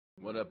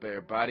What up,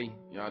 everybody?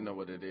 Y'all know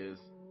what it is.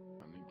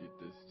 I'm gonna get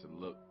this to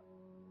look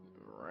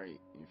right.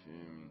 You feel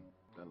me?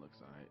 That looks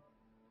alright.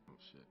 Oh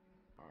shit.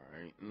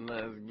 Alright,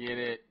 let's get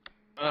it.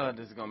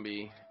 This is gonna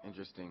be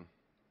interesting.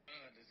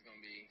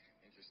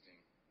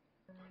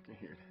 I can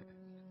hear that.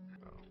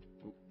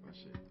 Oh, oop, my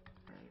shit.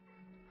 Alright.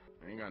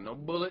 I ain't got no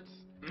bullets.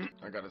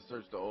 I gotta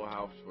search the old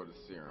house for the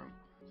serum.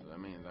 So that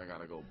means I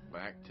gotta go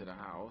back to the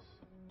house.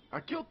 I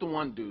killed the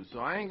one dude, so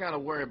I ain't gotta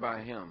worry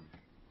about him.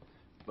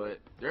 But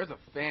there's a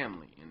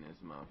family in this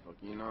motherfucker,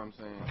 you know what I'm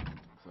saying?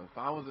 So if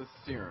I was a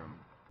serum,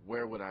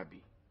 where would I be?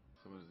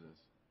 So what is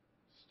this?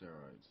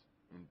 Steroids.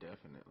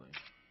 Indefinitely.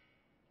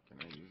 Can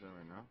I use that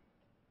right now?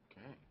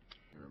 Okay.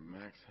 Your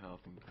max health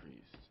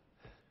increased.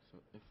 So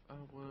if I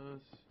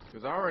was...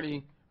 Because I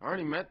already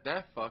met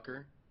that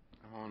fucker.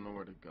 I don't know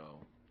where to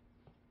go.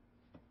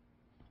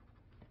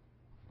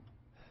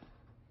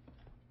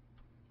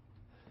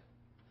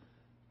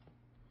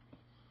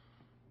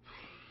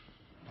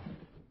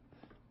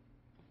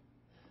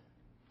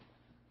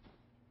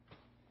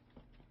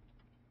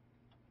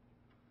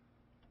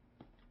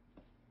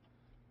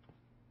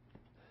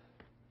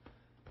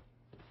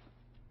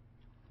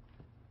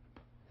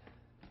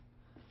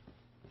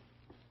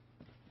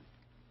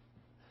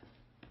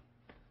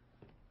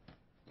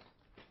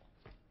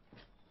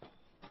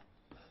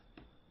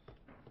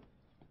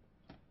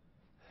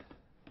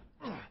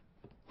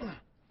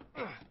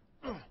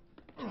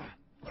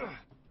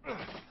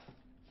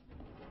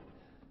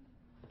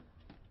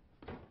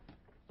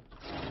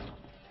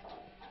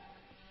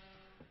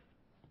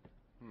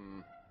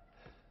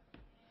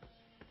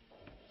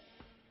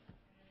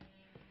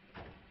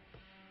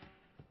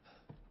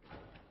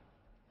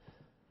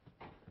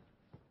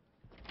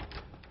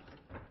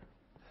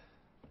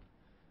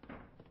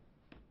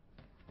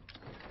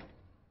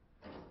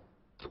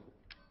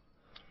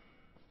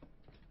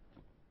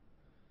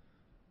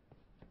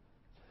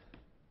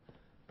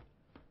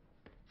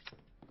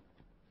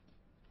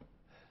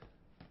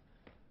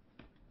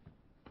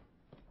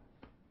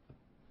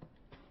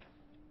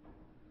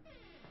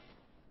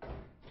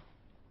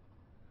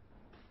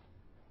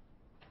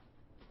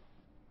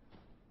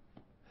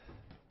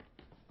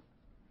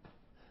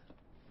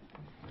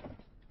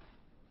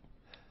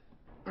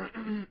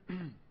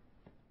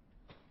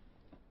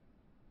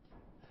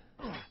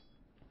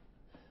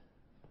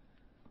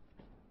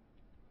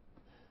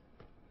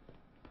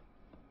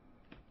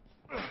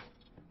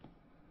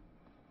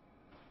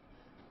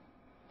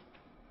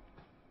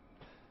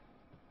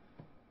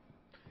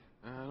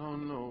 I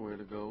don't know where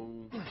to go.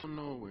 I don't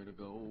know where to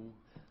go.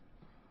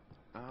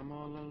 I'm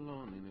all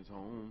alone in this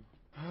home.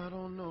 I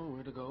don't know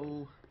where to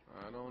go.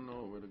 I don't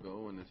know where to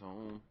go in this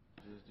home.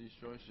 Just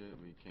destroy shit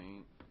we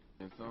can't.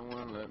 Can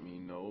someone let me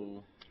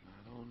know?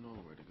 I don't know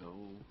where to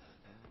go.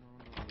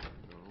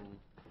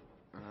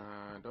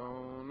 I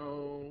don't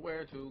know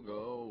where to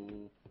go.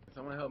 Can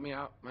someone help me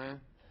out,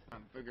 man?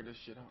 I'm trying to figure this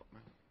shit out,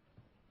 man.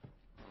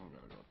 I don't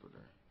gotta go through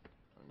there.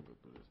 I can go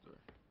through this door.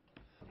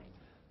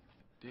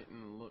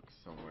 Didn't look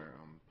somewhere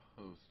I'm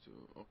supposed to.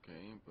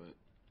 Okay, but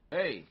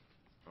hey.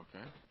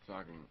 Okay, so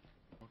I can.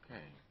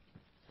 Okay,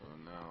 so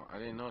now I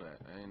didn't know that.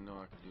 I didn't know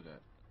I could do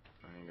that.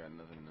 I ain't got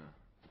nothing to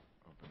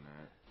open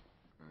that,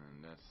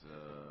 and that's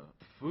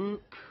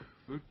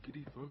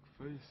fuckity fuck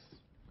face.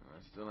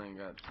 I still ain't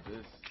got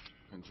this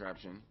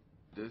contraption,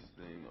 this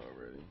thing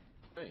already.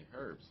 Hey,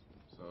 herbs.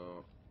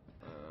 So,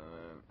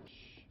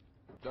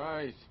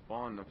 die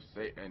spawn of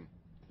Satan.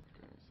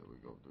 Okay, so we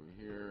go through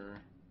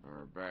here, and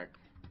we're back.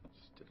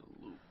 Just did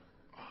a loop.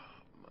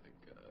 Oh my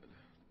god.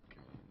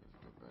 Okay, let's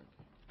go back.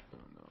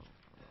 Oh no.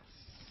 Let's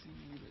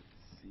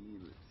see.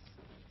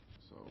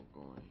 So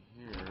going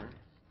here,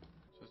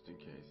 just in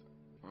case.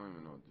 I don't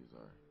even know what these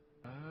are.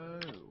 Oh,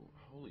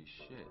 holy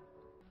shit.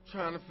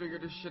 Trying to figure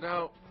this shit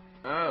out.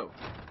 Oh,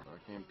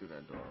 I came through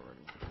that door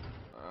already.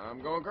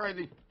 I'm going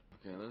crazy.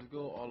 Okay, let's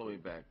go all the way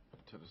back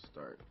to the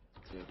start.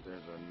 See if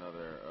there's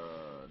another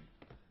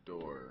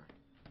door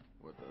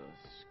with a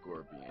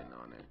scorpion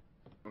on it.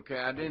 Okay,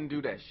 I didn't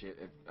do that shit.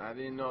 I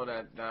didn't know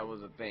that that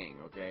was a thing.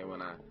 Okay,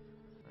 when I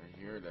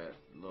hear that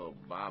little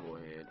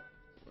bobblehead,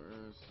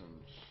 where's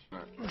some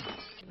I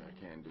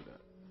can't do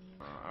that.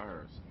 I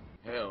heard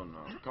some. Hell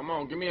no. Come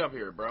on, get me up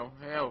here, bro.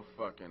 Hell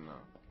fucking no.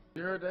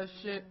 You heard that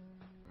shit?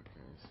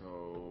 Okay,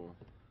 so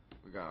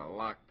we got a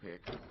lockpick.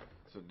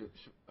 So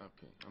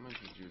okay, I'm gonna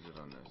just use it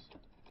on this.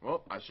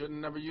 Well, I shouldn't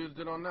never used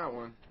it on that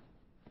one.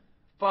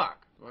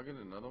 Fuck. Do I get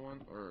another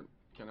one, or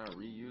can I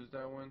reuse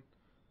that one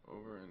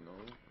over and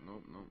over?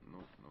 Nope,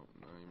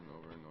 not even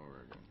over and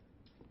over again.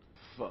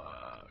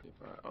 Fuck.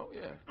 Oh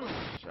yeah,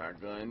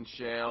 shotgun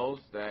shells.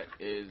 That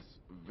is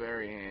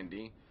very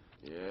handy.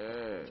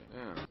 Yeah.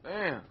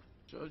 Damn.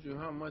 Shows you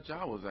how much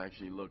I was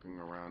actually looking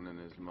around in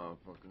this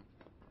motherfucker.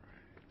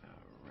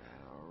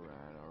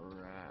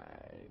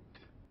 Alright.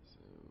 So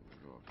we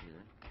go up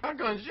here.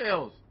 Shotgun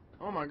shells.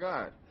 Oh my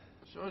god.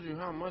 Shows you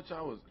how much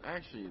I was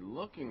actually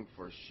looking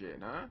for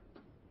shit, huh?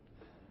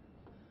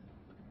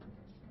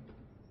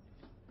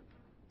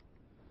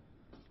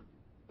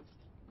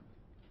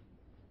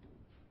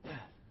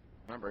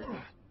 Can I break this?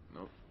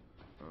 Nope.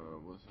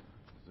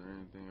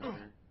 Anything up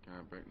here? Can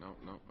I break? Nope,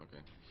 nope.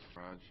 Okay.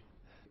 Garage.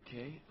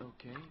 Okay,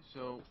 okay.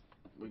 So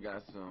we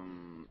got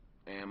some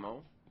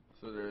ammo.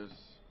 So there's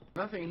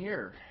nothing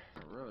here.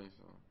 Not really,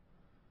 so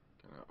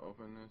can I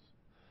open this?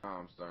 Oh,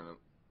 I'm starting to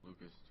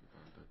Lucas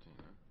 2013,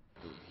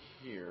 huh? Through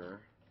here.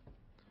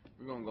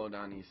 We're gonna go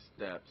down these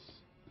steps.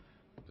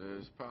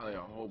 There's probably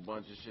a whole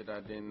bunch of shit I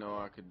didn't know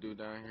I could do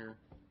down here.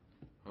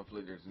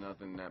 Hopefully there's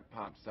nothing that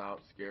pops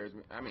out, scares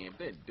me. I mean, if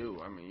they do,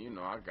 I mean, you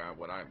know, I got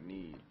what I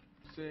need.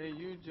 Say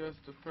you just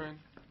a friend.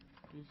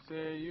 You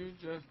say you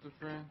just a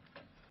friend.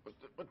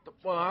 What the,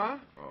 what?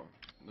 Oh,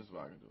 this is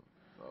what I can do.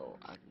 So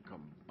I can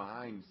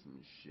combine some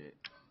shit.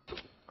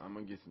 I'm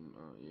gonna get some,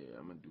 yeah,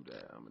 I'm gonna do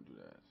that.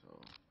 So,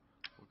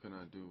 what can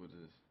I do with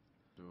this?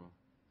 So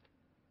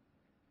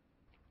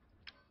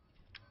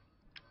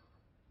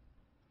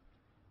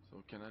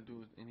can I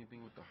do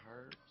anything with the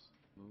herbs?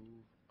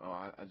 Move. Oh,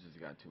 I just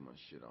got too much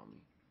shit on me.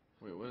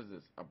 Wait, what is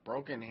this? A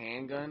broken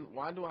handgun?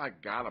 Why do I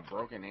got a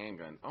broken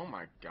handgun? Oh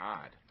my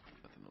god.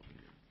 Nothing over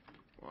here.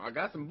 Well, I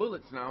got some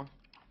bullets now.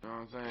 You know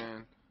what I'm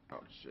saying?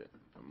 Oh shit.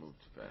 I moved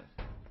too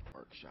fast.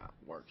 Workshop,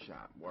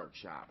 workshop,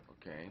 workshop.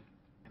 Okay.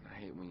 And I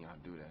hate when y'all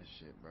do that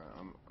shit, bro.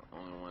 I'm the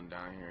only one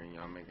down here and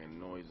y'all making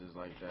noises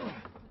like that.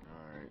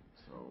 Alright,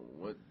 so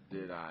what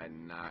did I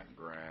not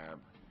grab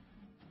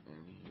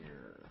in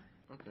here?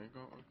 Okay,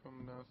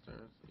 come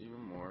downstairs.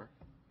 Even more.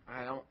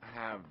 I don't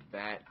have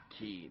that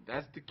key.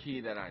 That's the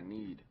key that I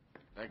need.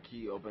 That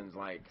key opens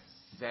like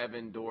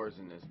 7 doors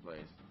in this place.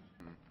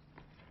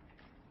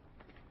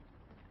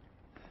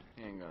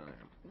 Handgun.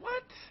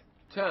 What?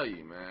 Tell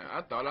you, man.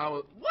 I thought I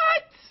was.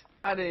 What?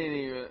 I didn't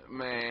even.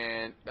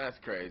 Man, that's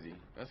crazy.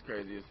 That's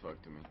crazy as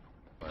fuck to me.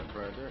 Like,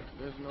 bro,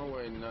 there's no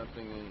way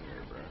nothing in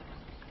here, bro.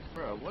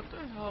 Bro, what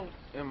the hell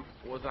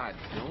was I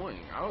doing?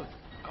 I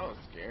was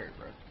scared,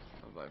 bro.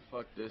 I was like,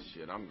 fuck this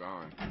shit, I'm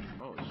gone.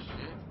 Oh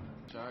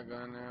shit.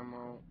 Shotgun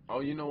ammo. Oh,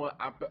 you know what?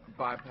 I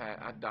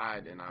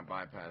died and I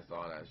bypassed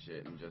all that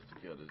shit and just to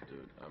kill this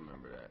dude. I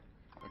remember that.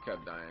 I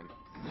kept dying.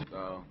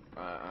 So,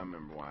 I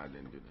remember why I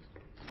didn't do this.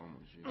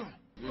 Almost shoot.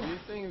 Dude,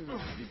 these things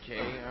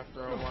decay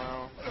after a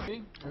while.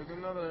 See? There's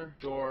another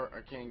door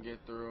I can't get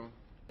through.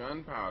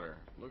 Gunpowder.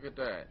 Look at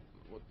that.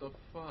 What the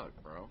fuck,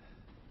 bro?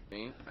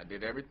 See? I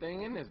did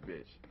everything in this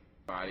bitch.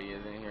 Body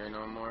isn't here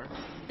no more.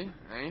 See?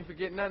 I ain't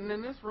forgetting nothing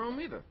in this room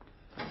either.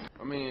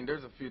 I mean,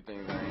 there's a few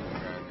things I ain't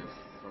got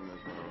from this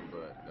room,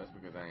 but that's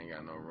because I ain't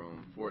got no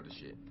room for the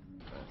shit.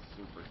 That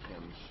super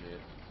chem shit.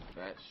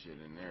 That shit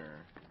in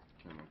there.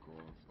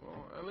 Chemicals.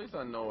 Well, at least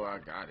I know I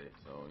got it,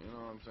 so you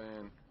know what I'm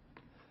saying?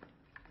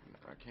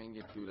 I can't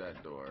get through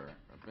that door.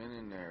 I've been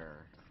in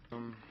there.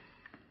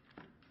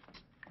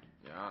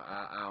 Yeah,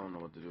 I don't know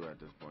what to do at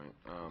this point.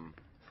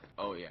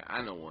 Oh yeah,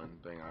 I know one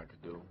thing I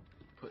could do.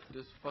 Put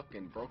this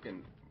fucking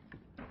broken,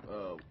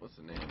 what's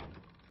the name?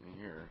 In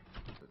here.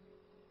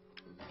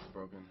 Is this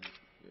broken?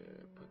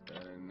 Yeah, put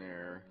that in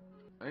there.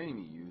 I didn't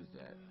even use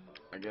that.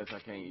 I guess I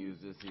can't use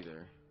this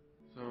either.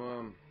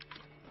 So,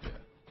 yeah.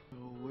 So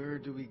where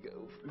do we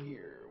go from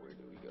here? Where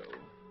do we go?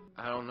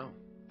 I don't know.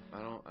 I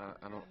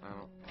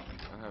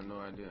have no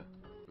idea.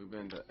 We've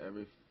been to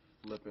every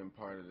flipping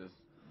part of this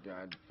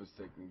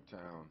god-forsaken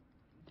town.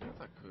 I guess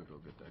I could go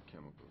get that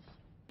chemicals.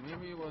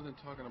 Maybe he wasn't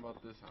talking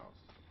about this house.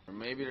 Or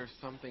maybe there's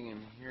something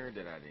in here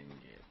that I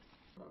didn't get.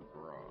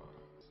 Raw.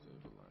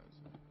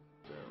 Stabilizer.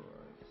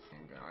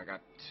 Sterilize. I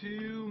got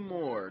 2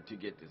 more to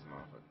get this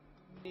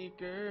motherfucker.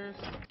 Sneakers.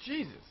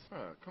 Jesus.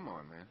 Come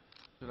on, man.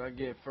 Should I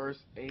get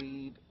first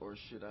aid or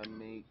should I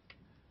make...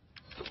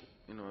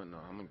 You know what? No,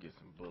 I'm gonna get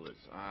some bullets.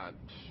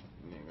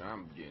 Nigga,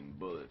 I'm getting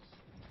bullets.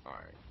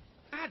 Alright.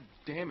 God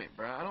damn it,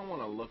 bro. I don't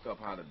want to look up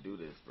how to do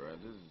this, bro.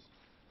 This is...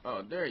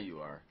 Oh, there you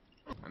are.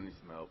 I need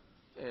some help.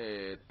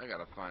 I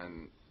gotta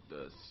find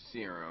the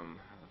serum.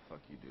 How the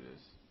fuck you do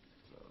this?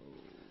 So...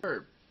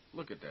 Herb,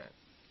 look at that.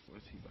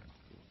 What's he about to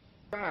do?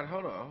 God,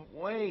 hold on.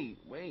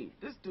 Wait.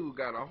 This dude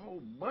got a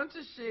whole bunch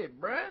of shit,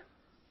 bruh.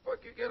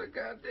 Fuck you get a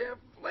goddamn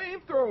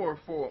flamethrower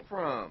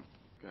from?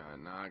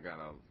 God, now I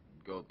gotta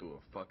go through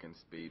a fucking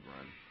speed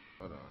run.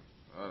 Hold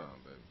on,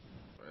 baby.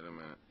 Wait a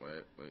minute.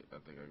 Wait. I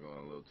think I'm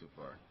going a little too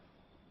far.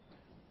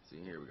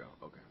 See, here we go.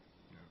 Okay.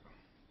 Here we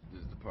go.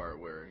 This is the part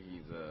where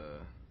he's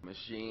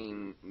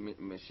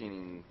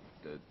machining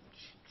the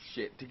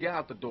shit to get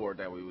out the door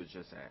that we was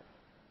just at.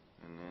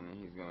 And then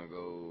he's gonna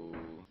go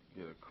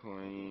get a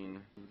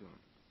clean. What are you doing?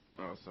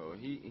 Oh, so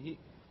he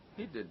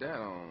did that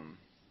on.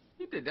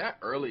 He did that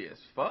early as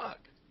fuck.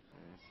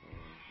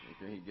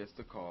 Okay, he gets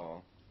the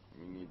call.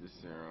 We need the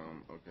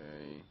serum.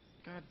 Okay.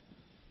 God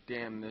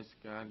damn this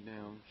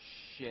goddamn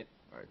shit.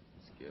 Alright,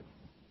 skip.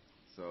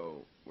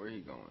 So, where he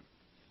going?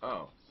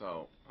 Oh,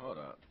 so, hold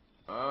up.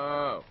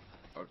 Oh,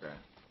 okay.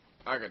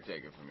 I can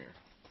take it from here.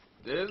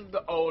 This is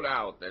the old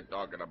house they're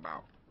talking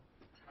about.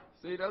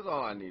 See, that's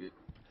all I needed.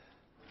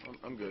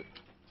 I'm good.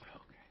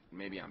 Okay.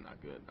 Maybe I'm not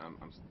good.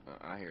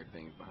 I hear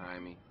things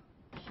behind me.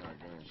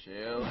 Shotgun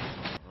shells.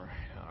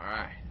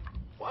 Alright.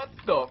 What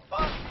the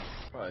fuck?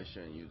 Probably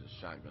shouldn't use a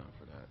shotgun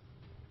for that.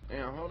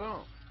 Damn, hold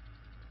on.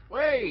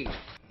 Wait!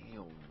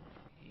 Hell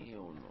no.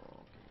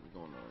 Okay,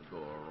 we're gonna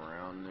go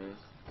around this.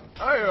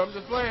 Hey, I'm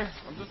just playing.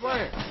 I'm just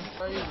playing.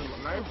 I'm using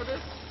my knife for this.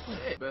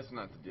 Shit. Best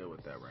not to deal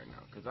with that right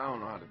now, cause I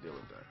don't know how to deal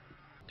with that.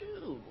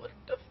 Dude, what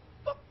the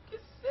fuck is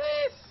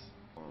this?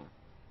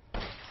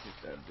 Hit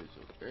that bitch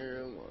over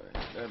there.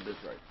 That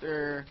bitch right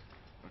there.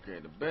 Okay,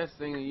 the best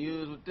thing to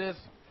use with this,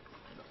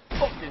 the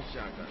fucking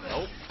shotgun.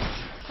 Nope.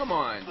 Come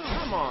on,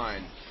 come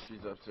on.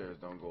 She's upstairs.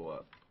 Don't go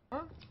up.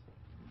 Huh?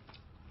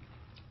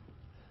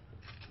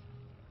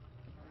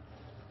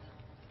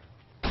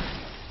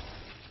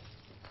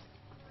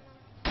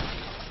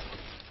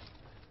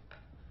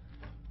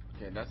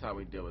 Okay, that's how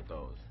we deal with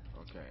those.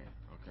 Okay,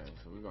 okay,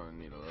 so we're gonna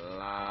need a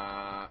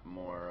lot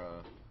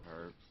more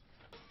herbs.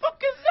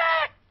 Fuck is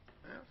that?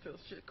 Man, I feel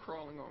shit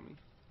crawling on me.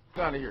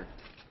 Get out of here.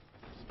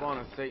 Spawn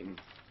of Satan.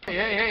 Hey,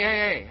 hey, hey, hey,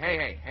 hey, hey,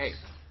 hey, hey.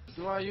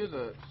 Do I use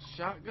a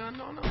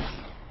shotgun on them?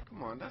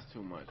 Come on, that's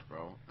too much,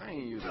 bro. I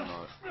ain't using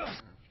no fluid.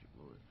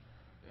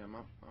 Damn,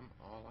 I'm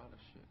all out of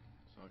shit.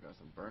 So I got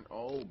some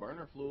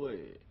burner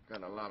fluid.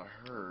 Got a lot of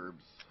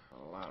herbs.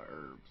 A lot of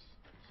herbs.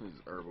 This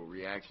is herbal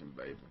reaction,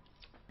 baby.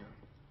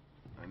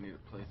 I need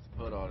a place to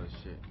put all this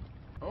shit.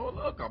 Oh,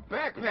 look, a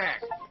backpack!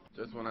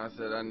 Just when I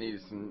said I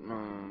needed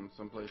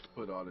some place to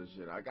put all this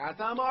shit, I got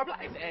some more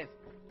places!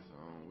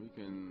 So, we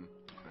can...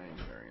 I ain't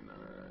carrying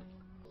none of that.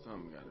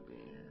 Something gotta be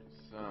in here.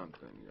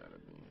 Something gotta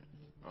be in here.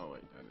 Oh,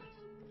 wait, that is...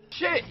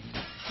 Shit!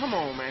 Come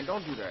on, man,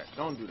 don't do that.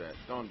 Don't do that.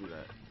 Don't do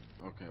that.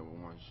 Okay, well,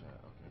 one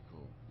shot. Okay,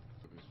 cool.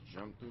 Just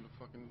jump through the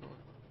fucking door.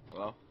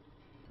 Hello?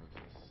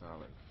 That's a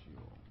solid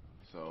fuel.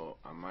 So,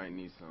 I might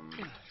need some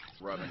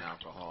rubbing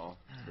alcohol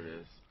for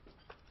this.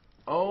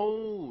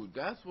 Oh,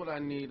 that's what I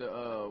need,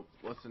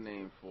 what's the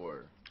name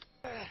for?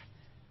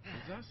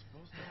 Is that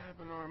supposed to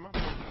happen, or am I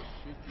supposed to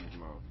shoot these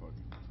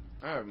motherfuckers?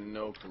 I have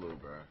no clue,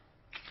 bruh.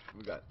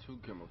 We got 2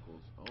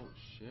 chemicals. Oh,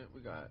 shit, we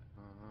got,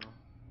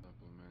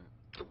 supplement,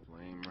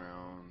 flame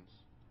rounds,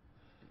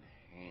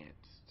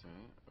 enhanced,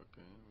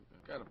 okay.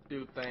 We got a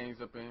few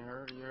things up in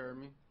here, you heard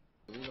me?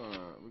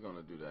 We're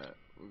gonna do that.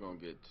 We're gonna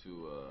get to,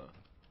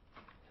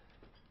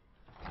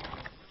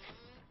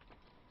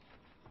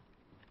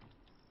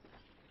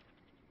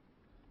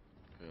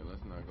 okay,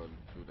 let's not go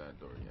through that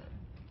door yet.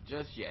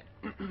 Just yet.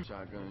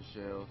 Shotgun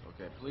shells.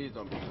 Okay, please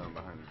don't be something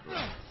behind this door.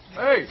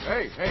 Hey,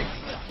 hey, hey!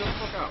 Get the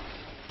fuck out.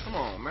 Come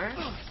on, man.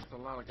 That's a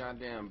lot of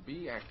goddamn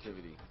bee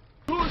activity.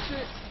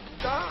 Bullshit!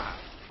 Die!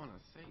 On a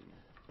Satan.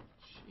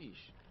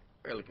 Sheesh.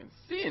 Barely can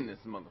see in this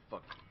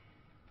motherfucker.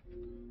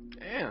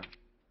 Damn.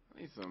 I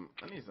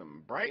need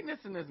some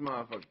brightness in this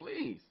motherfucker,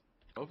 please.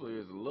 Hopefully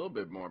it's a little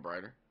bit more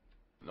brighter.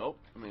 Nope.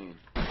 I mean,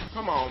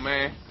 come on,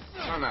 man.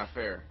 That's not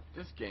fair.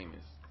 This game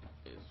is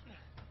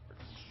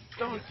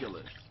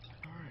ridiculous.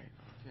 Alright,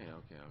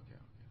 okay.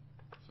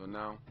 So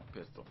now,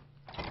 pistol.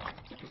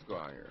 Let's go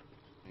out here.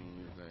 Can you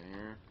use that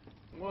here?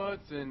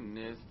 What's in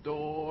this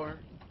door?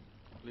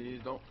 Please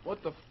don't.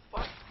 What the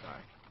fuck,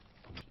 guy?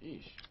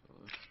 Sheesh. So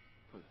let's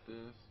put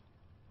this.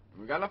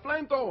 We got a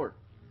flamethrower.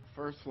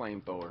 First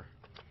flamethrower.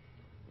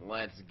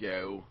 Let's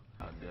go.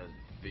 How does it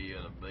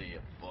feel to be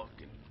a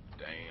fucking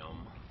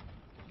damn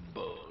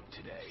bug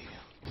today?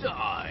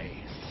 Die!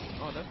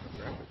 Oh, that's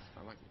the graphics. I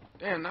like it.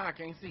 Damn, now I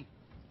can't see.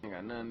 Ain't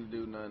got nothing to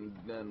do, nothing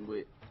done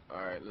with.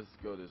 Alright, let's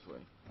go this way.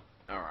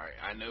 Alright,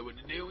 I know what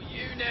to do with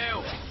you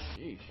now.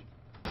 Sheesh.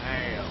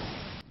 Damn.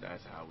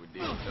 That's how we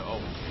deal with the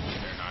old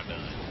shit. They're not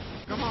done.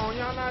 Come on,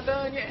 y'all not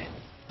done yet.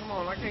 Come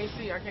on, I can't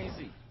see.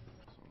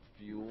 Some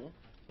fuel,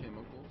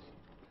 chemicals.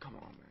 Come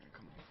on, man.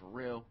 Come on, for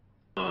real.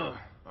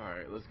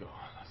 Alright, let's go.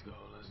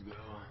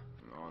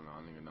 No,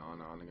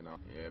 nigga, no.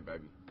 Yeah,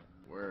 baby.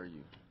 Where are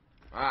you?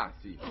 Ah,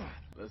 see.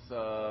 Let's,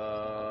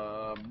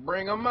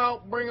 bring 'em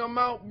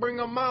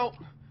out.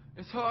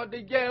 It's hard to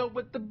yell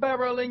with the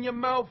barrel in your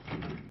mouth.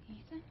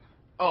 Ethan?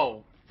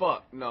 Oh,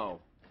 fuck,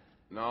 no.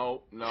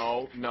 No.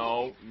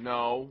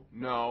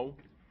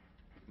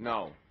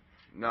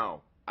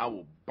 I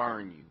will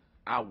burn you.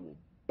 I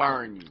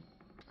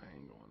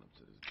ain't going up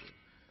to this bitch.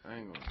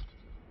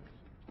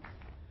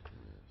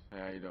 Hey,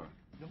 how you doing?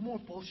 No more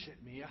bullshit,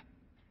 Mia.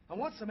 I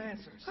want some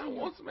answers.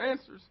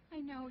 I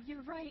know,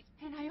 you're right,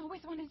 and I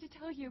always wanted to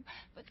tell you,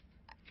 but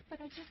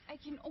I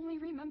can only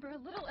remember a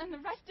little, and the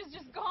rest is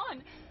just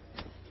gone.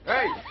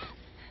 Hey!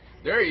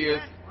 There he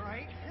is.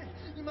 Right?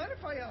 You mind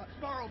if I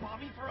borrow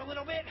Mommy for a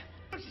little bit?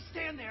 Don't you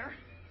stand there.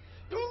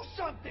 Do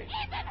something!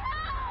 Ethan,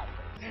 help!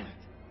 Damn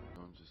it.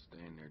 Don't just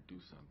stand there, do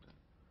something.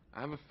 I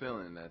have a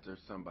feeling that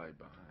there's somebody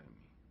behind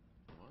me.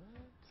 What?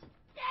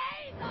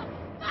 Stay the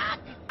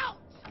fuck out!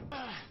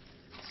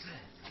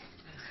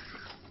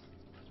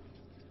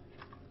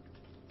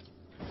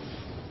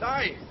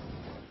 Die!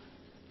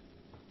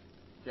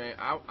 Okay,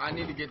 I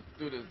need to get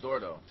through this door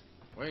though.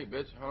 Wait,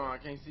 bitch, hold on, I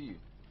can't see you.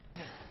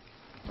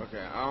 Okay,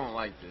 I don't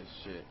like this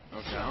shit.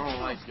 Okay, I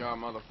don't like y'all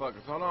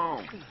motherfuckers. Hold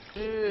on.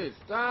 Dude,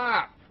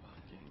 stop!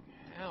 Fucking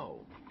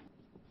hell.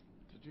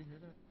 Did you hear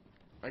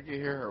that? I can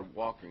hear her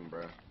walking,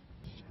 bruh.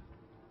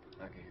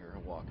 I can hear her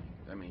walking.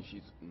 That means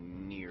she's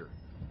near.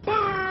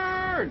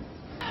 Burn!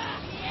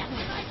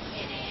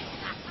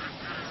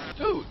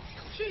 Dude,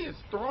 she is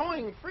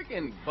throwing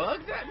freaking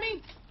bugs at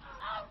me?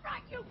 All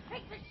right, you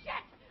piece of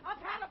shit!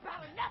 I've had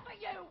about enough of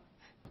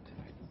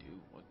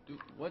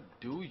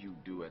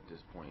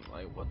this point.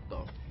 Like, what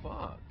the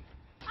fuck?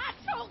 I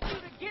told you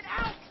to get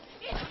out!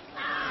 It's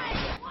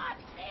time!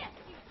 What's this,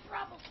 you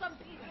troublesome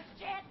piece of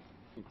shit?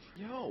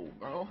 Yo,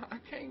 bro, I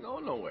can't go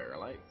nowhere.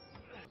 Like,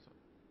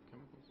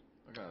 chemicals?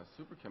 I got a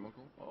super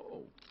chemical.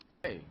 Oh,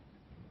 hey,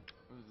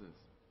 what is this?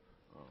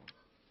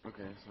 Oh,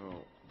 okay,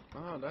 so,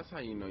 oh, that's how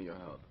you know your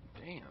health.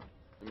 Damn,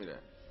 give me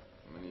that.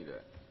 I'm gonna need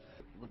that.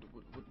 What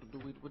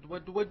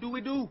do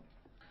we do?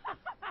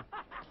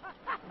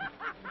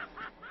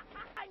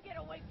 And get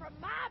away from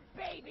my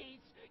babies,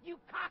 you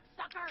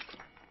cocksucker!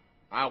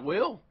 I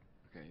will.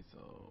 Okay, so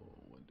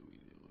what do?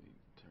 We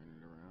turn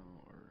it around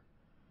or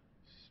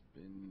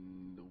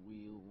spin the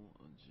wheel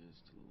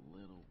just a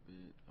little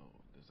bit? Oh,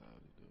 that's how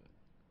to do it.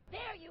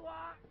 There you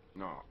are!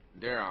 No,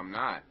 there I'm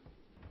not.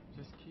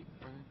 Just keep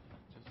running.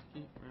 Just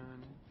keep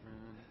running.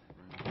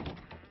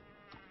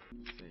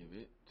 Save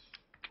it.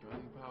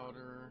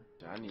 Gunpowder.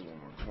 I need one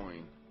more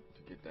coin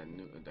to get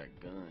that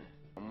gun.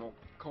 One more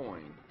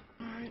coin.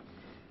 Alright.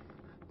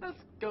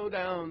 Let's go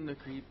down the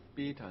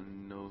creepy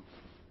tunnel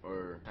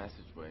or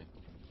passageway.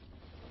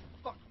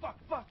 Fuck.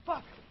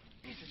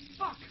 Jesus,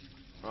 fuck.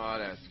 Oh,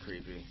 that's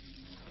creepy.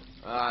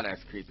 Oh,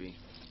 that's creepy.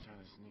 Try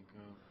to sneak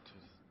up to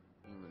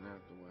even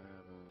after what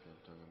happened.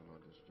 Kept talking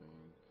about the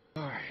stream.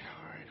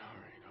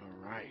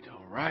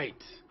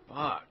 Alright.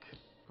 Fuck.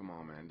 Come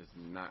on, man. This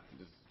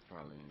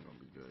probably ain't gonna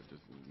be good. This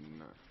is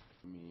not.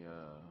 Let me,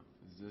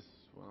 is this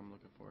what I'm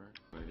looking for?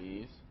 One of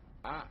these.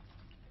 Ah.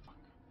 Fuck.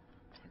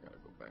 I gotta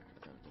go back.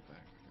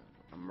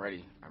 I'm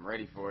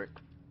ready for it.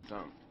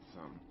 Some.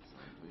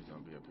 Please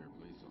don't be up here.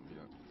 Please don't be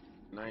up.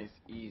 Nice,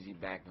 easy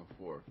back and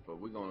forth. But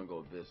we're gonna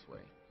go this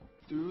way.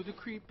 Through the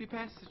creepy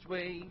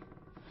passageway.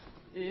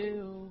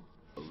 Ew.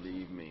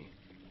 Believe me,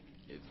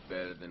 it's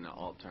better than the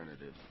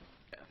alternative.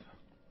 F.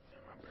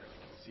 I'm barely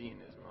seeing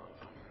this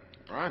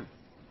motherfucker. Run.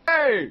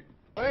 Hey!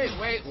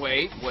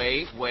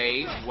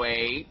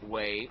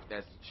 Wait.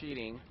 That's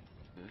cheating.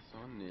 This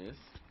on this.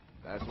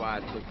 That's why I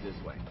took this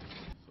way.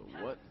 So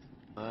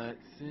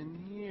what's in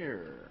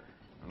here?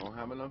 I don't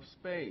have enough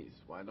space.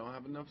 Why don't I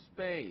have enough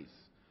space?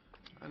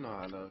 I know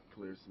how to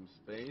clear some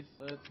space.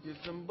 Let's get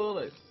some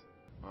bullets.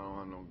 I don't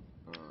have no,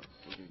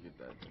 we can get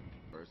that thing.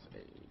 First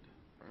aid.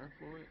 Fire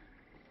fluid?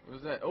 What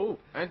is that? Oh,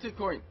 antique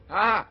coin.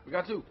 Ah, we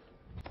got two.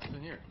 What's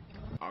in here?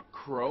 A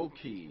crow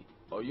key.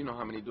 Oh, you know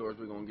how many doors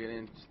we're gonna get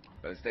in?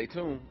 Better stay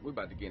tuned. We're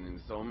about to get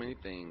into so many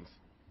things.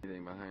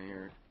 Anything behind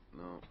here?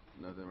 No,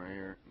 nothing right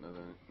here.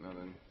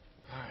 Nothing.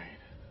 Alright.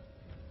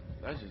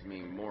 That just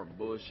means more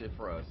bullshit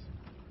for us.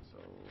 So,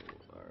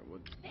 alright,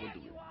 what do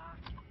we...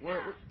 What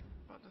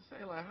about to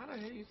say, like, how the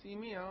hell you see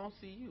me? I don't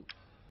see you.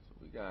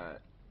 So we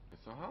got...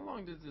 So how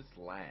long does this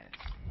last?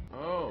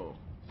 Oh,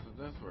 so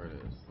that's where it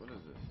is. What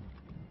is this?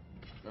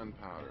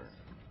 Gunpowder.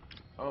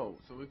 Oh,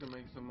 so we can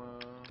make some,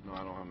 No,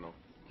 I don't have no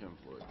chem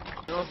fluid.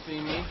 You don't see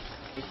me?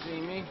 You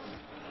see me?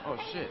 Oh,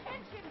 shit.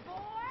 Attention,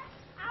 boy!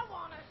 I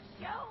wanna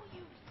show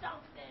you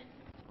something!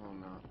 Oh,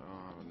 no, I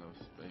don't have enough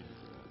space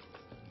for that.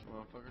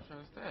 Motherfucker trying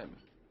to stab me.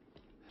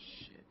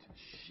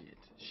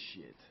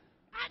 Shit.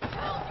 I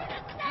told you to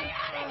stay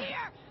out of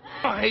here!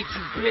 I hate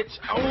you, bitch.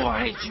 Oh, I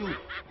hate you.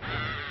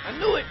 I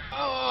knew it.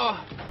 Oh,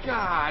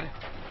 God.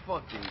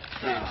 Fucking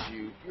bitch,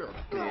 you. You're a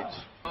bitch.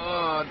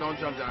 Oh, don't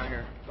jump down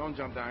here.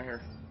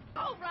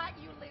 All right,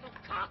 you little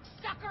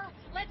cocksucker.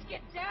 Let's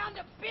get down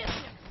to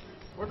business.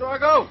 Where do I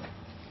go?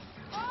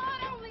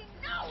 God only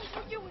knows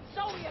what you and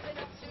Zoe have been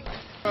up to.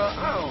 I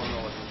don't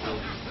know what to do.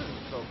 This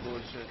is so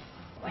bullshit.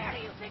 Where do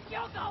you think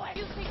you're going?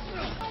 You think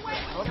you'll go away?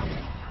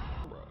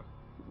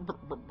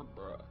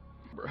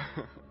 Bruh.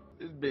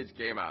 This bitch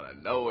came out of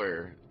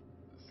nowhere.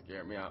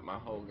 Scared me out my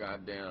whole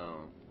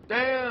goddamn.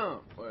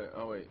 Damn!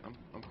 Wait,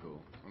 I'm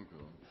cool.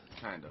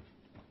 Kind of.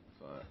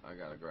 So I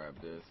gotta grab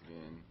this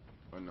again.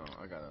 Oh no,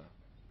 I gotta.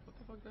 What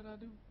the fuck did I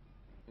do?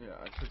 Yeah,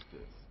 I took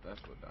this.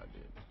 That's what I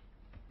did.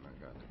 And I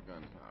got the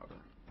gunpowder.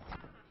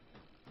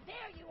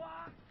 There you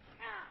are.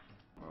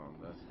 Oh,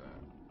 that's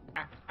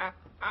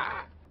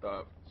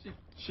that.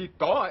 She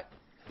thought.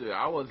 Yeah,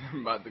 I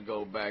wasn't about to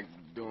go back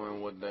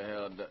doing what the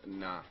hell.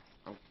 Nah,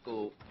 I'm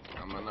cool.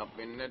 I'm up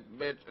in that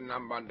bitch and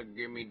I'm about to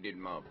give me this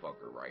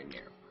motherfucker right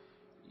now.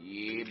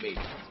 Yeah, baby.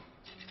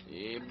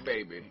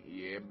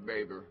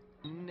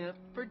 Enough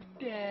for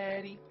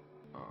daddy.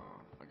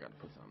 I gotta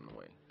put something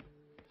away.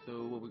 So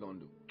what we gonna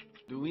do?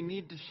 Do we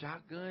need the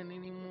shotgun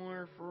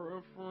anymore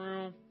for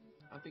real?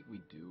 I think we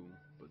do,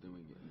 but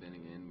then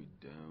again we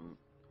don't.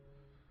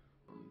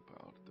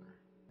 Powder.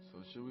 So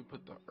should we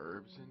put the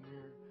herbs in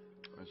there?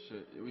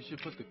 Or we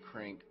should put the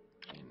crank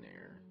in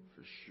there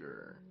for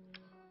sure.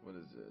 What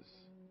is this?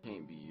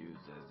 Can't be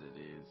used as it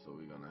is, so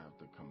we're gonna have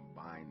to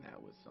combine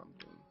that with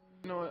something.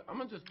 You know what? I'm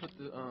gonna just put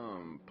the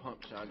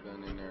pump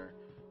shotgun in there,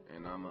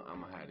 and I'm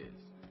gonna have this.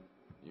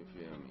 You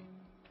feel me?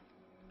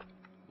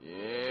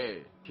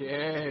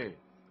 Yeah.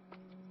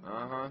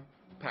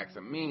 Packs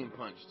a mean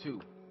punch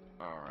too.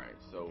 All right,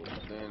 so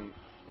then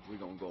we're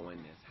gonna go in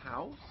this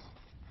house.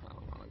 I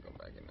don't wanna go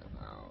back in this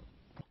house.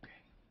 Okay.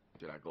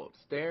 Should I go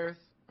upstairs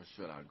or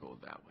should I go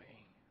that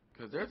way?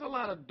 Because there's a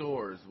lot of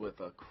doors with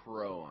a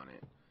crow on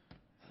it.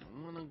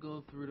 I want to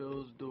go through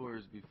those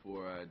doors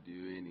before I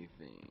do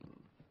anything.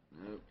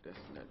 Nope, that's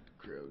not the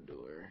crow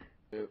door.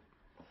 Yep.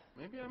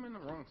 Maybe I'm in the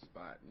wrong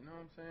spot, you know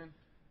what I'm saying?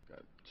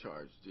 Gotta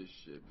charge this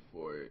shit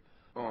before it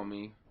on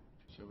me.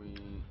 Should we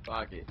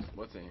lock it?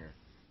 What's in here?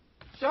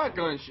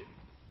 Shotgun shit.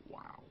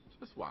 Wow.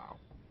 Just wow.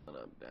 I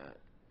love that.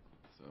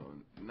 So,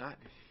 not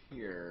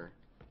here.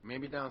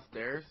 Maybe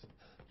downstairs?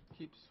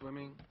 Keep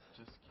swimming.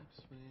 Just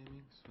keep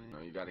swimming, swimming. No,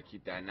 you gotta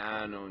keep that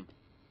 9 on.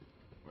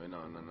 Wait, no.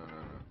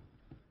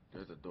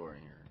 There's a door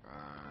in here.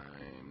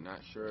 I'm not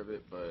sure of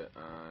it, but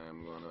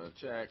I'm gonna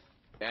check.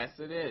 Yes,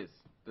 it is.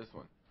 This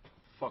one.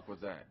 Fuck was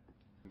that?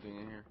 Anything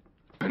in here?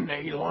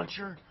 Grenade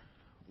launcher?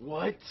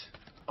 What?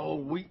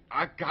 Oh,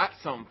 I got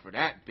something for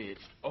that bitch.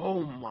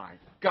 Oh my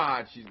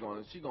God, she's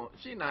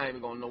not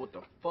even gonna know what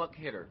the fuck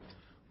hit her.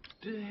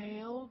 The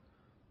hell?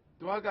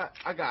 I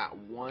got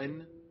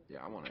one.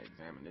 Yeah, I wanna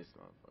examine this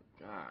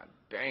motherfucker. God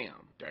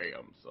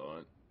damn,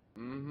 son.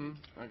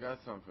 I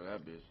got something for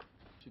that bitch.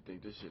 She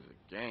think this shit is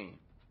a game.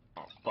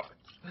 Oh fuck.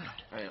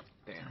 Damn.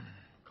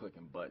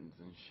 Clicking buttons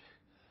and shit.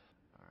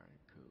 Alright,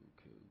 cool.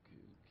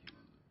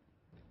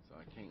 So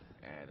I can't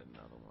add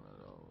another one of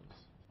those.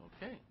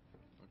 Okay,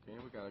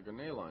 we got a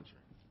grenade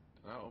launcher.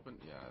 Did I open?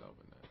 Yeah, I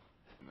opened that.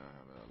 Now I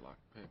have a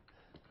lockpick.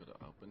 Could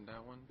have opened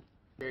that one.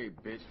 Scary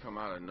bitch come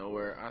out of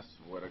nowhere. I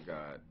swear to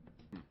God.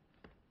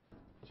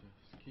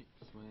 Just keep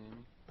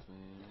swimming.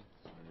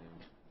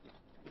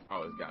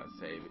 Always gotta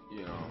save it,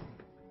 you know.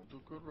 The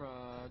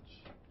garage.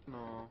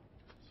 No.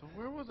 So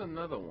where was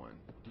another one?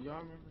 Do y'all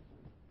remember?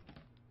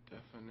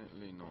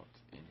 Definitely not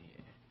in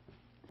here.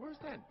 Where's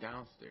that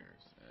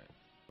downstairs at?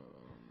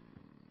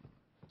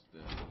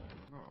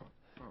 No.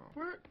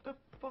 Where the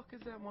fuck is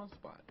that one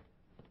spot?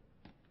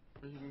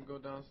 Where you can go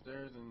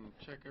downstairs and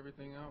check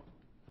everything out?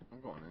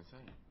 I'm going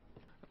insane.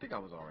 I think I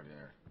was already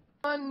there.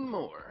 One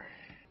more.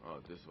 Oh,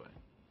 this way.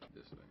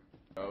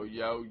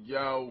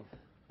 Yo.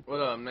 What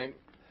up, Nate?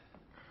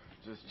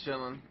 Just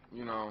chilling,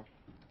 you know.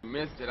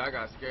 Missed it. I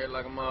got scared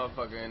like a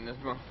motherfucker in this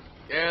month.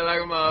 Scared like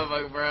a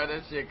motherfucker, bro.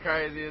 That shit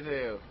crazy as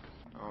hell.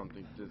 I don't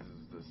think this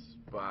is the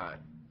spot.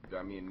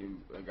 Got me a new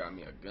gun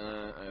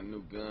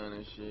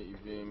and shit. You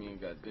feel me?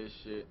 Got this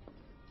shit.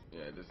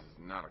 Yeah, this is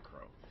not a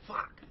crow.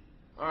 Fuck.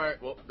 All right.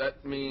 Well,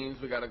 that means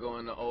we gotta go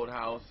in the old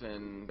house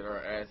and get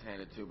our ass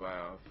handed to by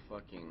a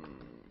fucking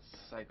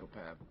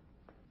psychopath.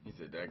 He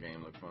said that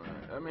game looked fun.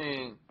 I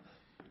mean,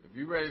 if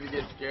you ready to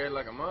get scared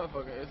like a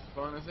motherfucker, it's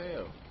fun as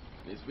hell.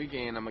 This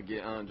weekend, I'm gonna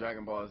get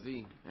Dragon Ball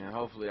Z, and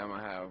hopefully I'm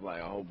gonna have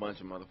like a whole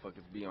bunch of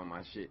motherfuckers be on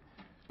my shit.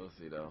 We'll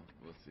see though.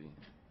 We'll see.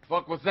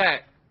 Fuck, what's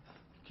that?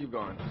 Keep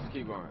going. Just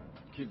keep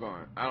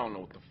going. I don't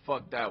know what the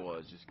fuck that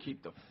was. Just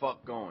keep the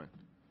fuck going.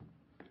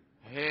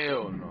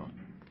 Hell no.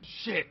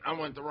 Shit, I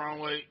went the wrong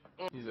way.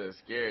 He said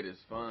scared is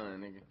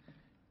fun, nigga.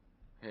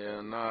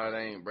 Hell no, it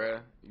ain't,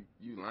 bruh.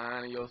 You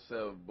lying to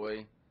yourself, boy.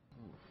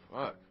 Ooh,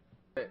 fuck.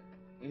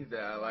 He said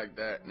I like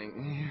that,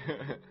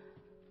 nigga.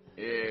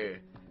 Yeah.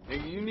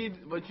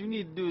 Nigga, what you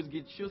need to do is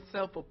get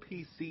yourself a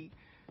PC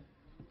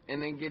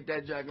and then get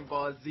that Dragon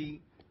Ball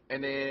Z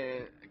and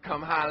then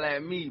come holler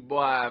at me,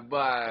 boy.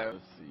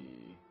 Let's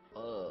see.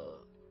 Two.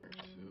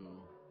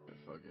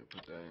 Fuck it,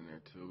 put that in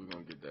there too. We're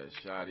gonna get that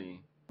shotty.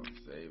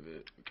 Save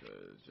it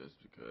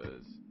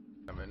because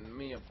having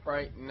me a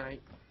fright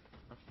night.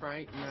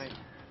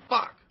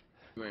 Fuck!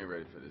 You ain't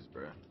ready for this,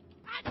 bruh.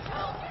 I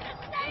told you to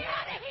stay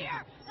out of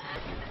here!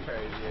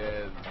 Crazy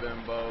ass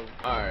bimbo.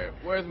 Alright,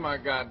 where's my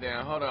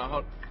goddamn... Hold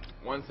on.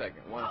 1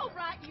 second. All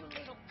right, you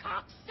little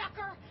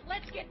cocksucker.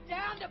 Let's get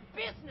down to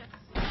business.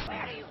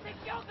 Where do you think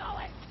you're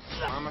going?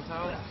 Mama's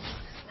house?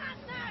 Not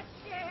that,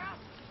 Sheriff.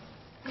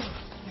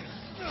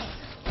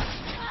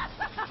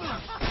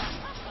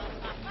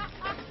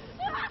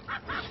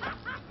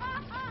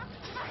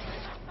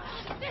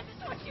 This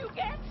is what you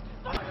get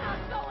for not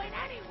going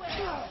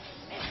anywhere,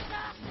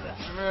 mister.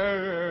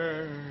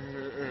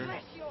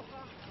 Bless your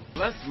heart.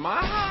 Bless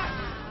my heart.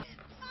 It's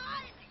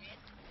fine.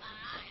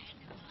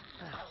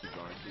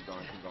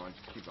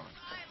 Keep going.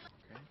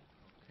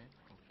 Okay.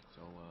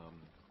 So,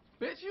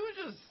 bitch, you was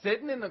just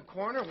sitting in the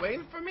corner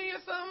waiting for me or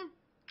something?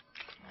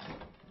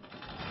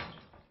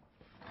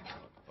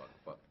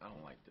 Fuck. I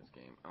don't like this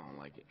game. I don't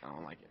like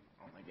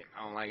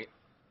it.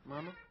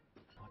 Mama?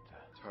 What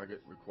the?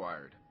 Target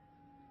required.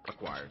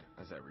 Acquired.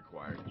 I said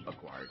required.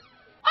 Acquired.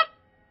 What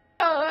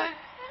the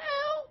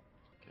hell?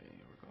 Okay,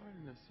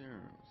 regarding the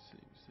serum,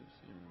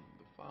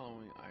 the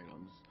following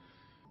items.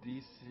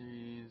 D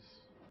series.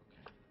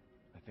 Okay.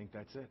 I think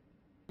that's it.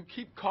 You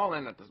keep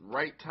calling at the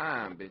right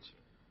time, bitch.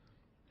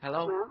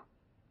 Hello? Well,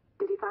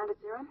 did you find a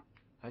serum?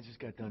 I just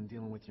got done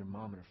dealing with your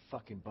mom and her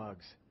fucking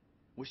bugs.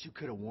 Wish you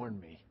could have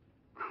warned me.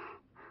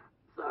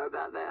 Sorry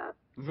about that.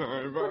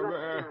 Sorry What about about the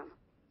that. serum?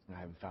 I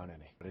haven't found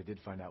any, but I did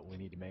find out we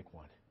need to make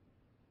one.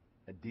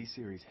 A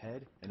D-series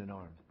head and an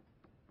arm.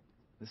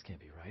 This can't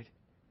be right.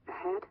 A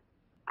head?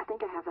 I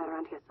think I have that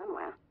around here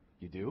somewhere.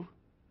 You do?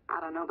 I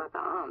don't know about the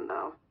arm,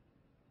 though.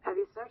 Have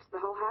you searched the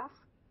whole house?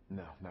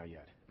 No, not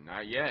yet.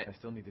 Not yet. I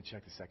still need to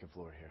check the second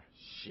floor here.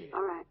 Shit.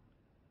 All right.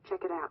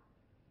 Check it out.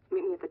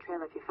 Meet me at the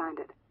trailer if you find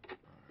it.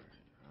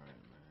 Alright,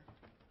 man.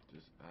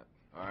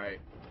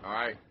 Alright,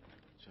 alright.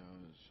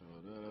 Child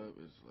showed up.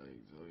 It's like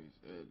Zoe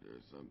said,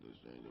 there's something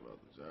strange about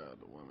the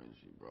child. The woman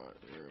she brought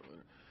here with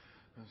her.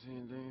 I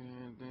seen things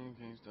here and things,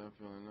 can't stop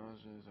feeling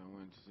nauseous. I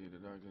went to see the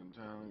doctor in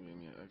town, gave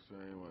me an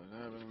x-ray, what's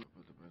happening?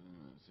 Put the person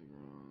in the secret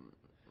room,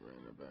 right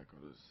in the back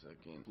of the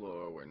second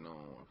floor where no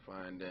one will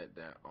find that.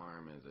 That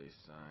arm is a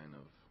sign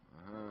of,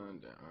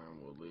 that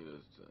arm will lead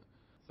us to.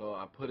 So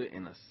I put it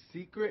in a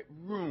secret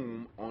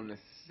room on the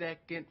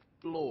second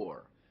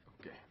floor.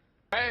 Okay.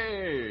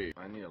 Hey!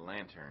 I need a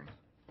lantern.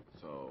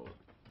 So,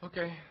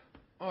 okay.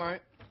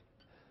 Alright.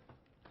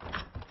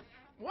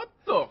 What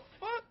the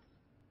fuck?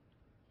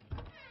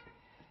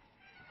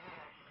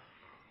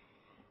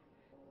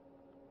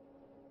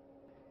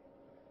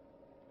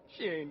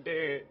 She ain't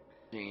dead.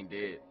 She ain't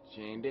dead.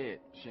 She ain't dead.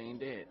 She ain't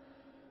dead.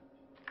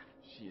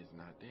 She is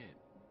not dead.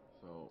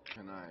 So,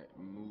 can I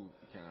move?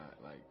 Can I,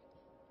 like,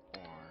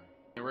 R?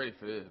 She ain't ready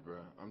for this, bro.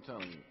 I'm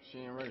telling you. She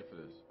ain't ready for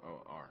this.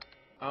 Oh, R.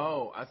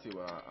 Oh, I see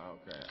what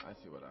okay. I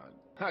see what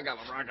I got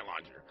a rocket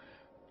launcher.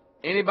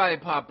 Anybody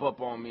pop up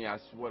on me, I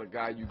swear to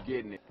God, you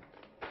getting it.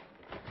 I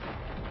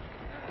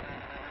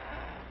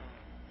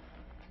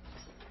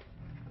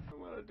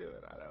don't want to do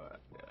it. I don't want to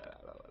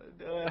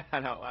do it. I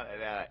don't want to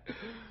do it.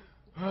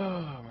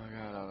 Oh my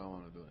God, I don't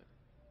want to do it.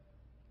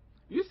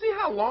 You see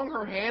how long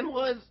her hand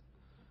was?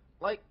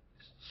 Like,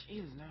 she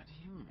is not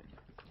human.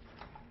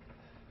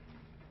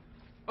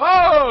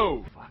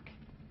 Oh! Fuck.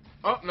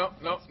 Oh, no,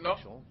 no, no.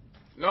 Special.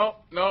 No,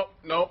 no,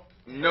 no,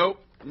 no,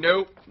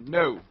 no,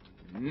 no,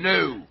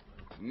 no,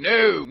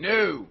 no,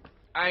 no.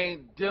 I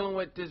ain't dealing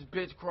with this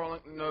bitch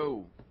crawling.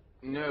 No,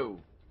 no.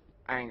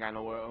 I ain't got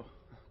nowhere else.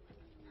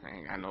 I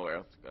ain't got nowhere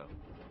else to go.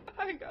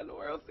 I ain't got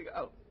nowhere else to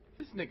go.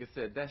 This nigga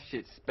said that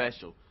shit's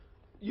special.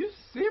 You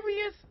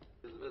serious?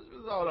 This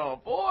was all on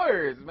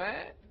fours,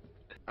 man.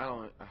 I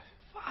don't.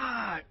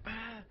 Fuck,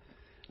 man.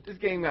 This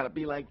game gotta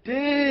be like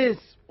this.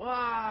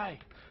 Why?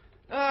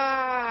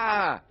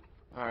 Ah!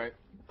 Alright.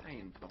 I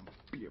ain't gonna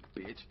be a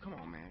bitch. Come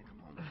on, man.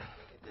 Come on, man.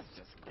 This is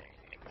just a game,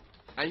 nigga.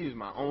 I use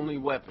my only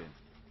weapon.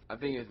 I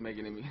think it's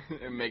making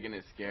it making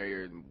it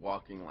scarier than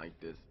walking like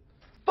this.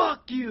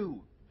 Fuck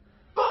you!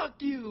 Fuck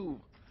you!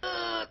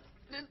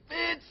 This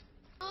bitch!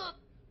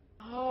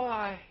 Oh,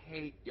 I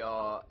hate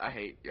y'all. I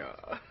hate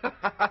y'all.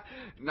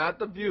 Not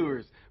the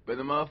viewers, but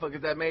the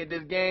motherfuckers that made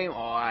this game.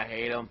 Oh, I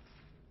hate them.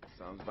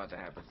 Something's about to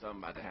happen.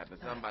 Something about to happen.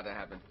 Something about to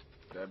happen.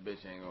 That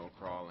bitch ain't gonna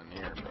crawl in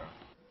here, bro.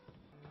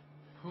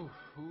 Whew,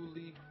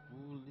 hooly,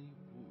 wooly,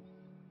 woo.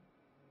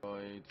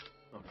 Okay,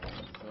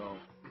 so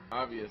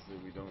obviously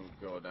we don't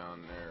go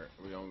down there.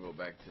 We don't go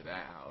back to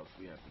that house.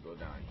 We have to go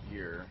down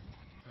here.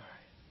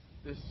 Alright,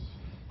 this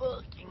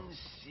fucking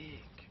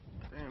sick.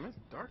 Damn, it's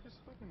dark as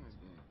fuck in this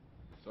game.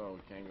 So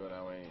we can't go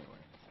that way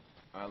anyway.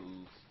 I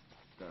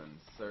done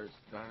searched,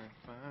 dying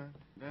fine,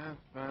 that's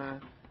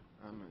fine.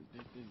 I'm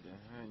addicted to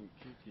how you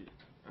kick it.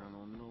 I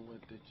don't know what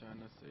they're trying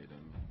to say to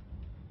me.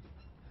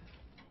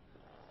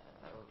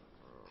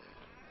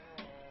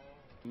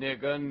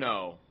 Nigga,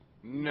 no.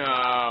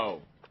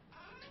 No.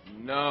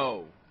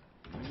 No.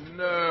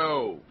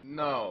 No.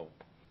 No.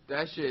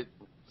 That shit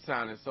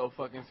sounded so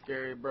fucking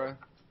scary, bruh.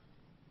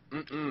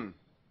 Mm-mm.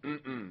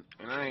 Mm-mm.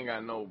 And I ain't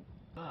got no...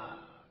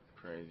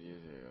 Crazy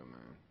as hell,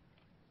 man.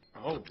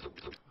 Oh.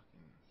 Fucking...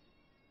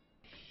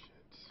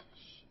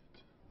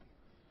 Shit.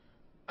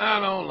 I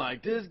don't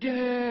like this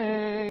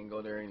game.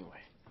 Go there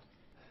anyway.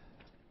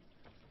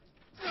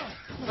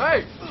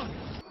 Hey!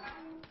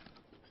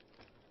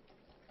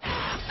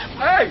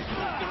 Hey!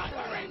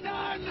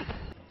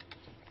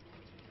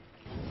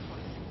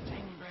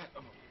 Dang rat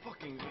of a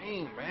fucking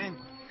game, man.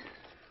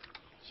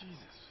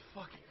 Jesus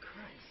fucking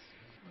Christ.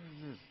 What is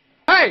this?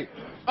 Hey!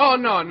 Oh,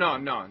 no.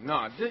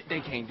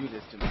 They can't do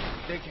this to me.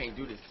 They can't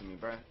do this to me,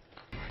 bruh.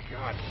 Oh my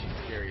God, she's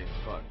scary as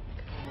fuck.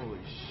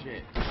 Holy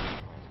shit.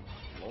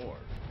 Oh,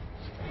 Lord.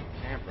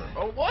 Camper.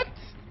 Oh, what?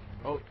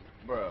 Oh,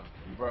 bro.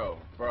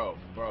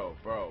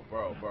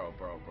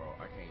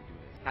 I can't do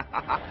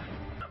this.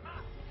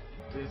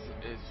 This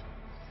is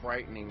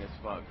frightening as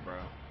fuck,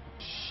 bro.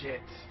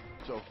 Shit.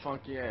 So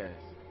funky ass.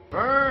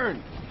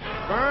 Burn!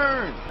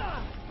 Burn!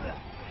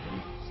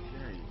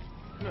 Scary.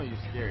 You know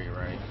you're scary,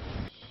 right?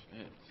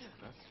 Shit.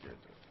 That's scared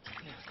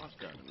the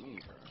fuck out of me,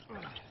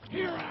 bro.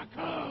 Here I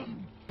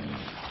come.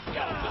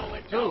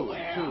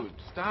 Dude,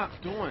 stop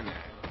doing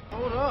that.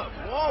 Hold up.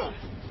 Whoa.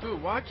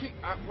 Dude, why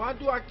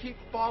do I keep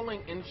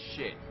falling in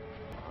shit?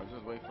 I'll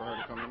just wait for her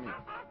to come to me.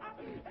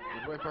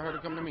 Just wait for her to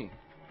come to me.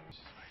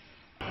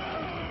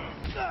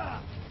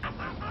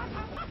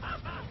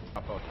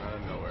 Pop up out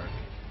of nowhere.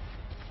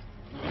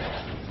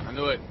 I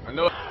knew it.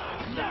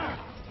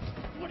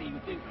 What do you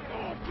think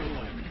you're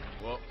doing?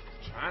 Well,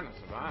 trying to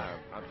survive.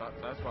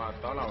 That's what I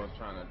thought I was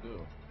trying to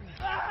do.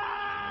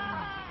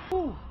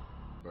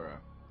 Bruh,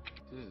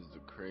 this is the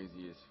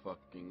craziest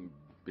fucking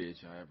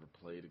bitch I ever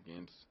played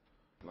against.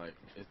 Like,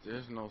 if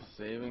there's no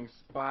saving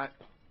spot,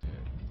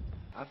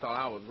 I thought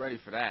I was ready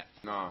for that.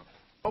 Nah.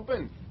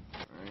 Open! I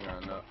ain't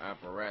got enough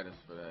apparatus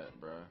for that,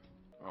 bruh.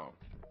 Oh,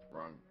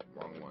 wrong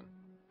one.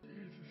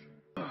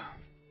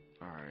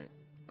 Alright,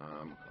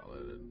 I'm gonna call it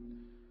a